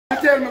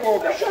tell me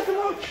about that. Shut him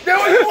out. They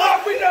will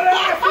walk with that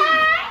left him.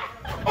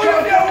 Oh, you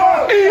get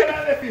walk with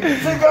that left him.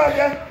 Cigar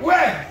again.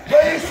 Where?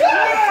 Where you see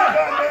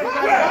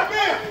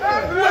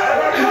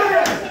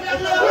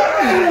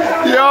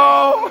Yo!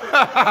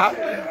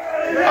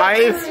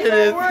 I see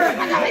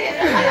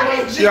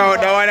this. Yo,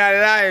 the one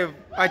alive.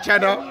 I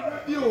channel.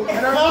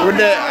 With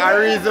the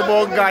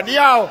reasonable God.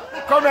 Yo!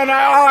 Come here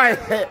now, oi!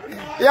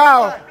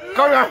 Yo!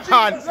 Come here,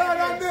 man!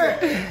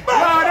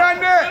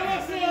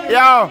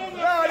 Yo!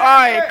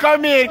 Oi!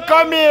 Come in!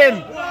 Come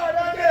in!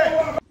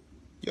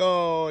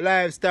 Yo!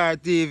 Live Star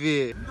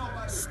TV.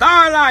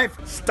 Star Life.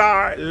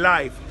 Star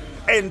Life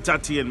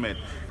Entertainment.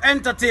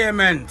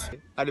 Entertainment.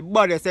 At the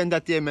baddest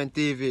entertainment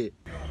TV.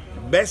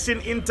 Best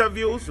in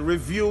interviews,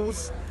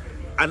 reviews,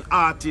 and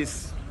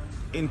artist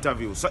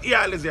interviews. So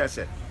here is what I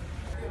say.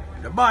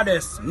 The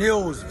baddest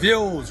news,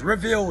 views,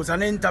 reviews,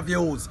 and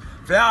interviews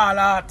for all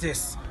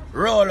artists.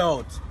 Roll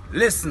out.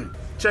 Listen.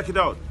 Check it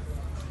out.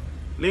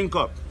 Link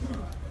up.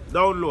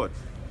 Download.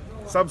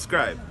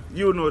 Subscribe.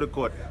 You know the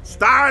code.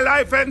 Star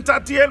Life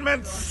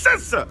Entertainment,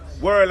 sister.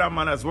 World of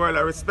manners, world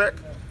of respect,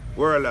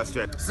 world of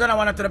strength. Send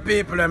one to the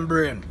people and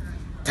brain.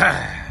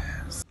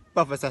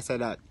 Professor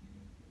said that.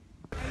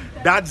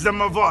 Dads them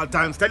of all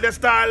times. Tell your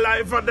Star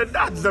Life and the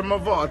dads them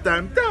of all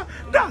time.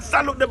 Da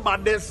salute the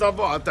baddest of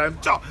all time.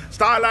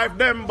 Star Life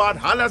them bad.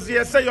 Hollers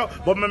here say yo.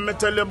 But me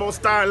tell you about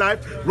Star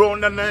Life.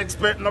 Round and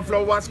expect no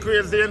flowers.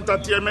 Crazy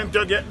entertainment.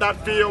 You get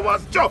that for you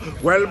was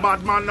well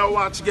bad man no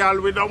watch girl.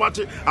 We don't watch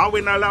it. And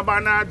we no lab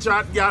and no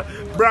chat girl.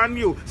 Brand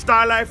new.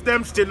 Star Life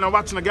them still no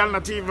watching a girl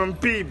not even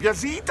peep. You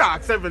see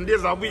talk 7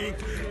 days a week.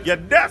 You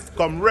deaf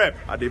come rep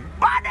are the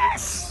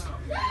baddest.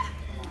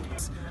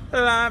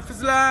 Life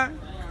is life.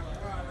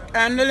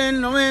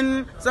 Handling the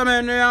wind, so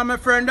many of my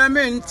friends I'm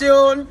in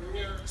tune.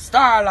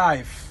 Star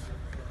Life.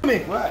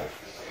 Right.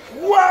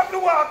 Walk the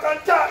walk and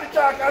talk the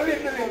talk and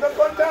live the live. Don't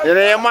contact. You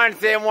know your man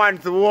say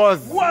once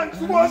was. Once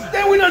was,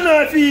 then we don't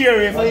know if he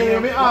hear it. So you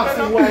me ask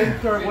you why you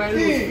turn when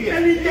you speak.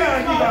 And he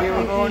can't give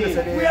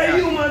up. We are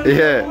human.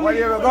 Yeah. What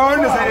you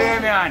going to say,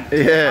 Damien?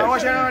 Yeah. I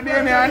want you to know,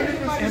 Damien,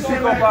 and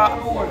pick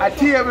up a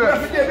table.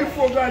 The day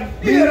before God.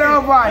 Be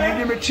over and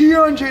you give me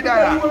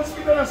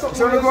 $300.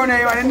 So we're going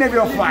there and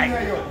never fight.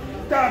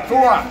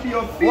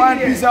 One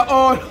piece of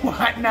old,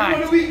 what not?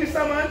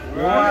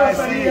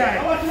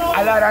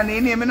 A lot of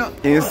name, you know.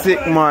 He's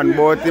sick man,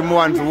 but him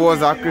once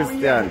was a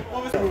Christian.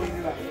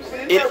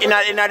 In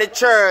the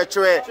church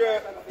where,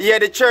 yeah,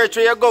 the church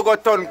where you go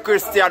turn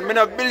Christian, me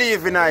not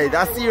believe in it.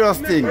 That's a serious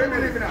thing.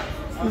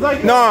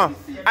 No,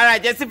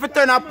 alright, just if you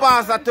turn a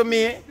pastor to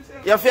me,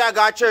 you feel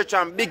go to church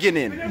and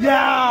beginning.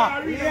 Yeah.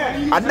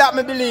 And that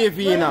me believe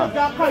in.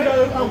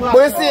 But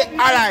you see,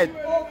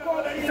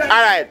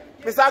 alright,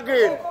 Mr.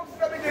 Green.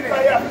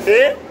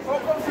 See?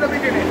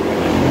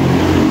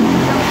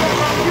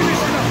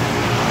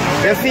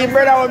 You see,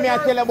 brother, what me I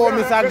tell about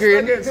Mr.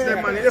 Green?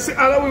 You see,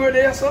 all we were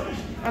there, sir,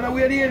 and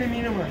we are the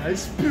enemy, man. The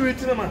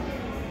spirit, man.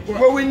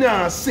 But we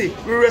now see,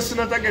 we wrestle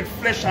not against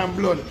flesh and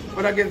blood,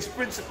 but against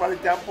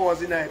principality and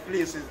powers in our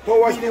places.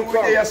 Powers do come.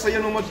 There, so you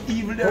know much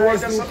evil there.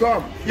 Powers do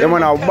come. You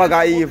man a bag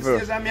of evil.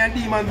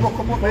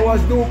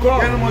 Powers do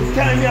come. You know much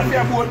time you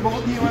have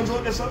about demons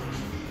out there, sir.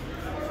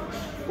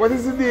 What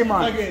is the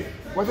demon? Okay.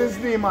 What is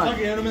the demon?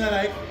 Okay, you know what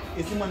I like?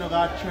 It's the man who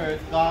got church,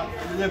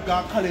 live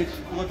got college,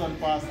 go to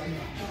pastor.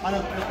 And I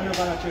go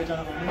to church and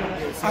I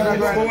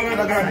go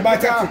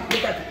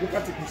Look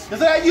at it. You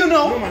say you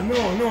know? No, man,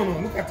 no,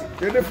 look at it.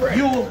 You're different.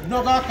 You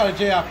no got college,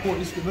 you quote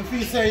this. If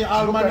you say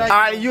all man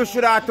like... You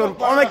should have turned.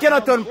 Why you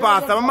not turn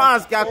pastor? I'm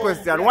asking you a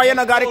question. Why you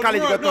not got the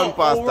college to turn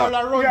pastor?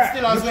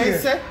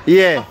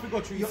 Yeah. I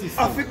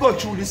have to go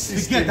through the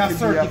system to get a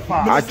certificate.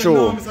 That's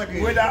true.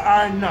 Whether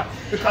or not,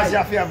 because you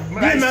have to have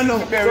license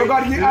to So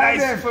God give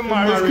license for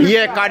marriage.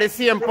 Yeah, because the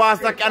same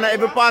pastor can,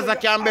 every pastor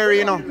can bury,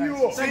 you know.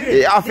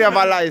 You have to have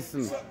a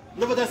license.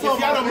 Look at that. If you're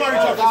not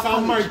married,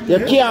 I'm married. You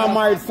can't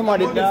marry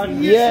somebody.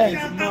 Yeah. You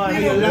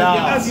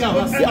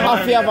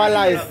have to have a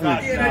license.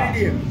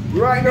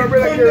 Right now,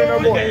 brother, you're in a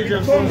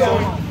boat. Come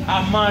down. A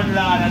man,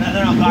 lad, and I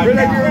don't know.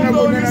 Brother, you're in a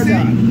boat.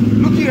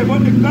 Look here, but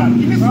the God,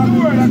 this is the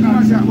word of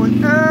God.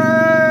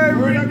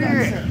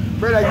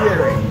 Brother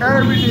Gary,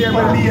 every day,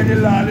 Obey the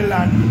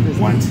land,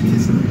 one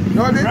citizen.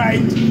 No, right?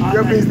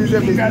 Your business.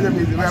 We have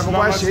to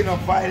wash it. Not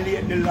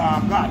violate the law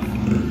of God.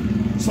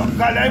 So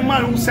God is the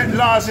man who set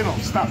laws, you know.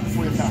 Stop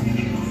before you talk.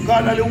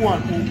 God is the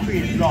one who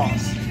create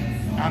laws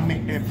and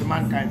make them for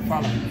mankind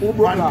follow.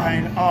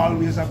 Mankind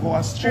always go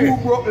astray. Who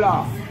broke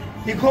law?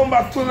 He come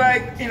back to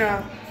like, you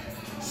know,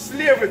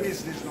 slavery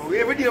business now.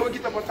 Every day we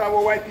get up and talk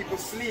about white people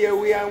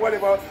slavery and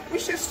whatever,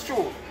 which is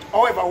true.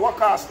 However, what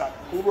caused that?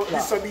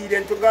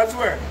 Disobedient to God's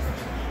word.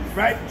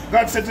 Right?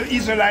 God said to the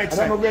Israelites,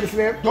 don't go into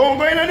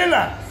the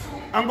land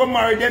and go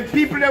marry them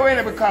people that were in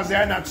there because they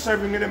are not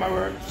serving them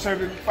or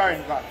serving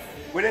foreign God.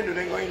 When they do,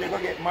 they go in, they go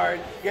get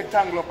married, get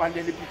tangled up, and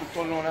then the people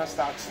turn around and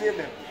start slave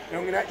them. They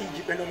don't go to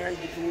Egypt, they don't go to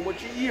Egypt for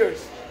much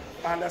years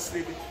under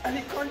slavery. And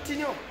it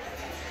continue.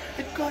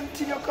 It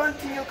continue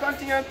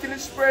until it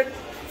spread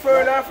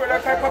further and further,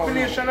 kind of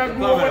population and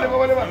grow,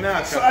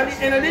 whatever. So at the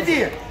end of the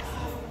day,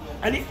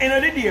 At the end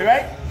of the day,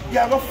 right? You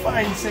have to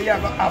find, say, you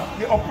have to have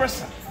the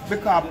oppressor.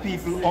 Because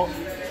people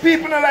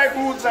don't like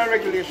rules and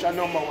regulation,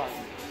 number one.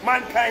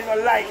 Mankind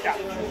don't like that.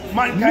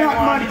 Mankind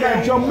want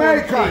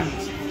Jamaica.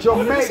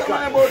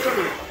 Jamaica.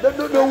 Don't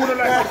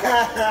like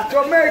that.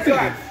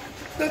 Jamaica.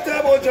 Don't talk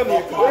about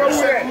Jamaica.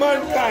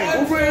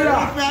 Mankind.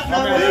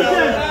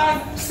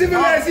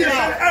 Civilization.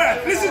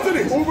 Alright, listen to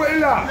this.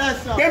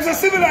 There's a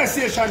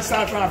civilization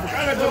start from Africa.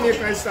 And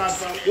Jamaica start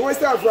from. You want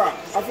to start from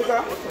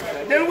Africa?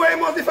 Then why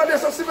must if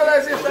there's a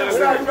civilization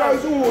start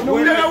from?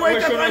 No, then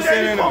wait up and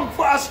then come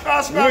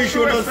fast. We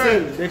shouldn't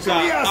sell. Because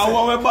I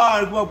want my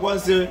ball go up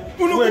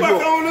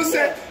and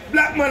say,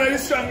 black man are the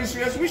strongest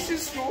race, which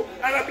is true.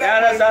 And a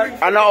black man.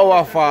 And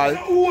our fault.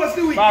 Who was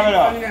the weak?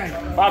 Babylon.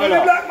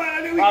 The black man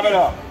and the weak.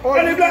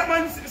 And the black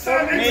man.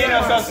 Me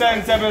not so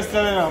sensible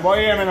still now, but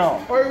hear me now.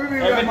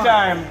 Every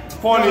time,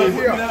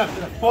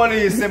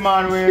 police a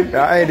man with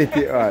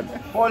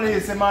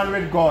police a man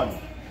with gun,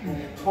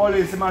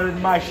 police a man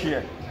with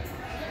machete,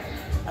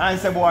 and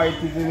say boy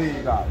it is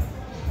illegal.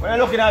 When you're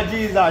looking at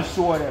Jesus,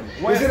 show them.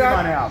 What is the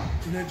man have?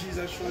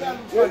 Jesus show them.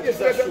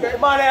 The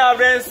man have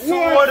their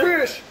sword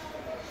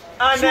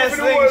and their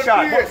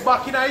slingshot.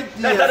 Back in the days.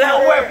 That's their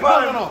weapon.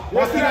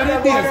 Back in the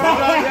days.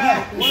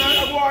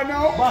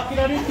 Back in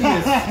the days.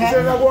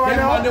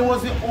 There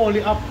was the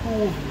only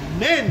approved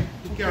men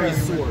to carry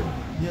sword.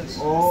 Yes.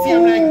 Oh.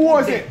 Who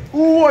was it?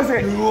 Who was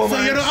it?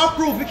 So you don't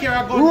approve to carry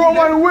a gun?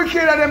 Roman wicked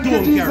at them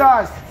to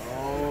Jesus.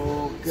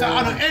 So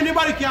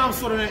anybody can have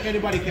sword and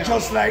anybody can.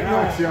 Just like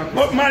no.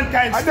 But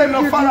mankind still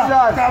no follow.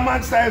 Because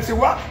man style say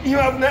what? You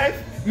have knife?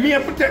 Me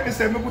and protect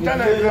myself, me put a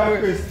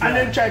knife and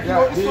then try to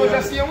go the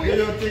soldier same way. You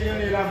don't think you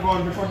need a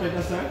gun to protect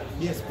yourself?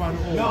 Yes, pan.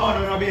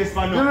 No, base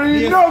pan. You don't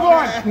need no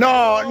gun.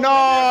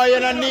 No, you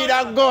don't need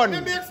a gun.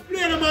 Let me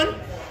explain, man.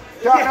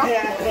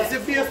 It's a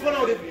base pan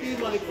out of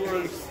demonic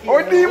world.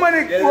 Oh,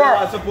 demonic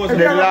world.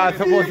 The law is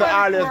supposed to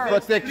always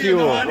protect you.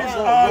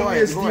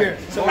 Always there.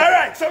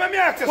 Alright, so let me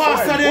ask you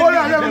something. Hold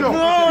on, let me know.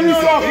 Who's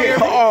talking?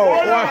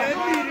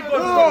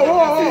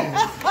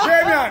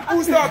 Damian,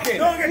 who's talking?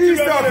 He's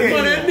talking.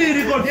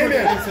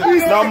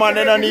 No man,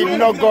 they don't need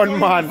no gun,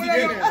 man.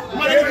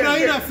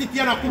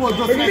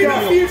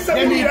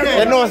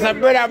 You know, some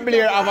brother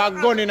Blair have a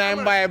gun in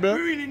the Bible.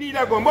 really need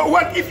a gun. But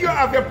what if you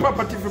have your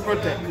property to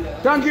protect?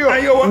 Thank you.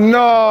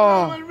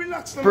 No.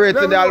 Pray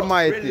to the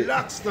Almighty.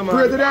 Relax, man.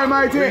 Pray to the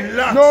Almighty.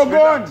 Relax, No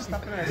gun.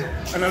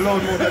 And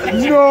alone more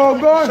than No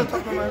gun. Shut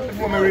up, man.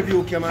 Before I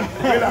rebuke you, man.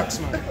 Relax,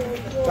 man.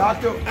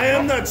 Doctor. I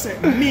am not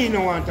saying me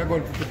no want a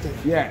gun to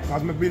protect. Yeah.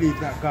 Because I believe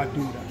that God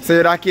do that. So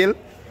you that kill?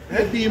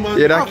 Demon.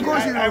 You that Of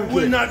course kill? I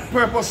will not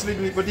purposely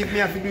do it, but if me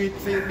have to do it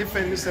to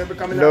defend myself,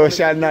 becoming Thou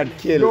shall not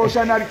kill. Thou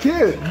shall not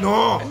kill.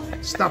 No.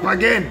 Stop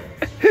again.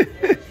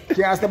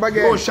 Can't stop Thou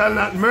again. shall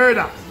not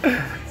murder.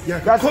 You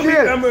That's commit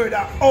kill. a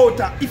murder out.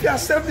 If you have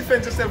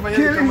self-defense yourself and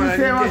you Kill is the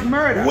same as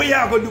murder. what you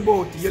are going to do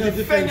about it? You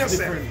defend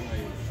yourself.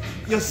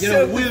 You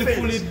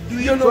willfully do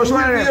it. You know,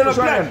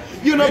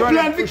 you know,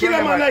 plan to kill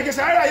a man like you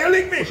say, alright, you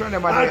lick me.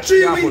 And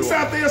 3 weeks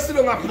after you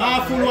still don't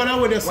have Full one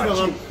hour, and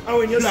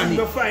when you see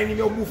me find him,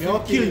 you move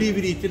you kill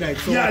DVD tonight.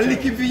 So yeah,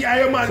 lick him for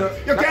your man.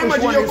 You can't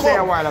imagine you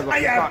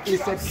come. He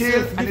said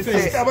kill and he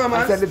said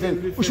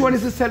self-defense. Which one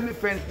is the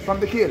self-defense from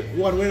the kill?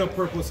 one way not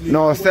purposely.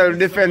 No,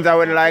 self-defense, I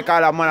would like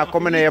all a man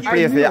come in your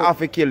place, you have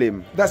to kill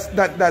him. That's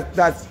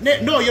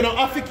No, you don't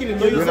have to kill him.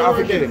 No, you don't have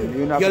to kill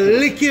him. You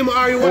lick him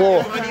or you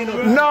want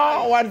him.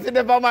 No, once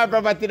it for my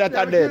property that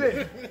I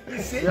did.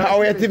 How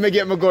wait till me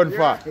get my gun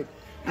for?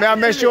 Me I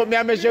make sure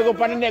go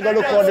up on the neck and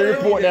look how the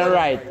report then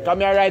right.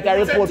 Come here write a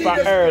report for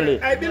early.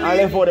 And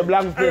then for the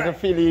blank place to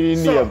fill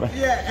in the name.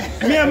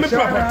 Me and my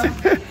property.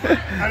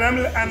 And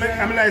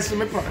I'm licensed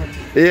my property.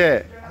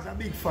 Yeah. As a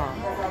big farm.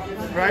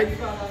 Right?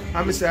 And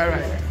I say,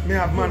 alright, me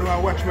have man who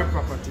watch my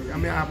property.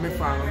 And I have my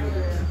farm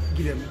and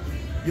give them.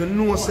 You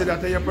know say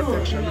that your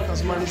protection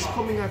because man is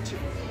coming at you.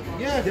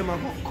 Yeah, Them are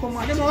going to come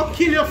at you. them will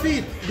kill your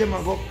feet. Them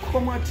are going to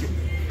come at you.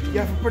 You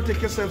have to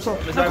protect yourself. So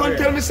you can't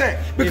tell me say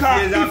because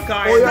you have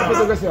to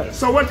protect yourself.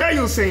 so what are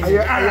you saying?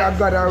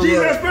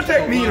 Jesus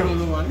protect me. You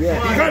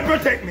can't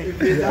protect me.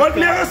 But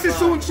me I see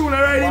soon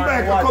riding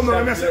back and come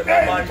down and say,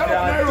 hey, come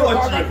up my road,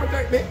 God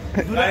protect me.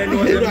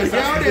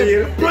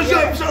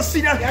 Presumption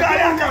see that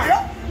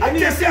car. I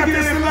guess you have to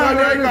test the law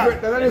like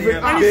that.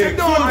 And he said,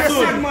 don't test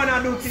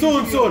it.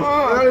 Soon.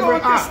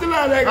 Don't test the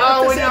law like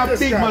that. When you have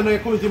big man, you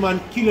come to man,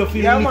 kill your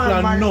feet, and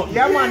not.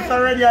 Yeah, man,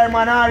 already I'm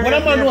an always. When a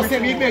man knows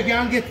that we make you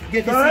and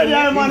get already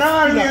I'm an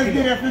always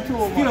give it to you.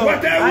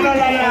 What I will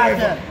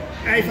do,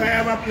 if I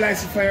have a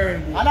license for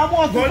hearing. And I'm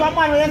also some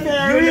man when you say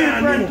real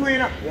friend to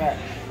you.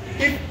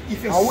 If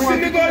you see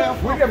me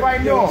gun, we never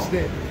know what's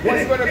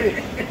it gonna be.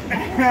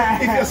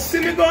 if you see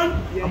me gun,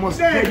 I must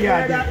get you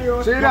out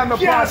there. So you don't have no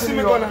pass see in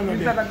me you. gun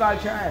He's not a God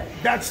child.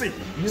 That's it.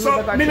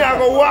 So me not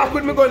go walk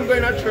with me gun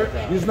going to church.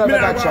 He's not a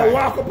God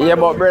child. Yeah,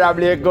 but brother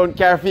Blake gun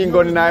carry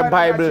gun in the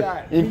Bible.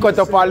 He cut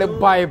up all the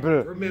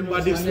Bible. Remember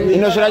this. You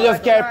know, should I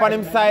just carry on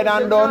him side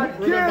and done?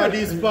 Remember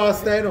this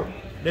pastor, you know.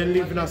 they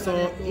live in a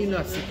some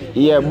inner city.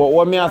 Yeah, but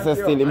what me I say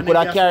still, him could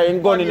have carried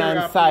him gun in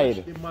his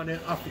side.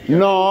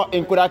 No,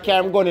 him could have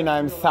carried him gun in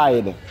his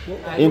side.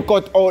 Him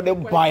cut out the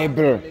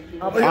Bible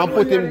and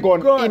put him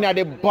gun in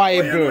the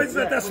Bible. It's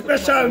not a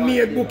special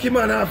made book,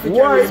 man.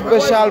 What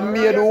special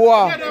made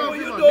what?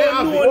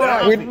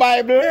 With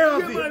Bible?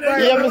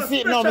 Yeah, me see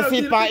it now, me see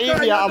it on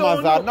eBay,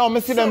 Amazon. No, me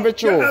see them be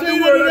true.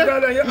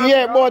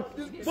 Yeah, but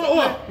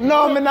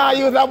no, me not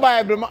use a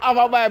Bible. I have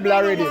a Bible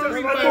already.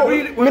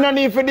 Me no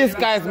need for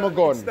disguise my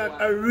gun.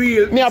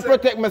 Me I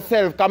protect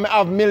myself because I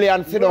have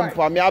millions sit down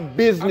for me. I a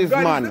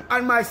businessman.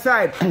 On my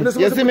side.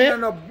 You see me?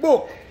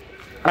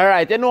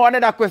 Alright, you know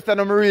another question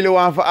I really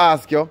want to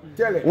ask you?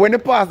 When the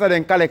pastor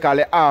then collect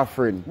the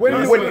offering, when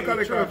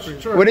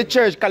the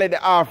church collect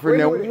the offering,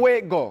 then where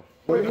it go?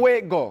 Where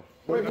it go?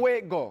 Where it go? Where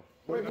it go?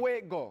 Where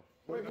it go?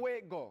 Where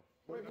it go?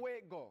 Where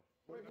it go?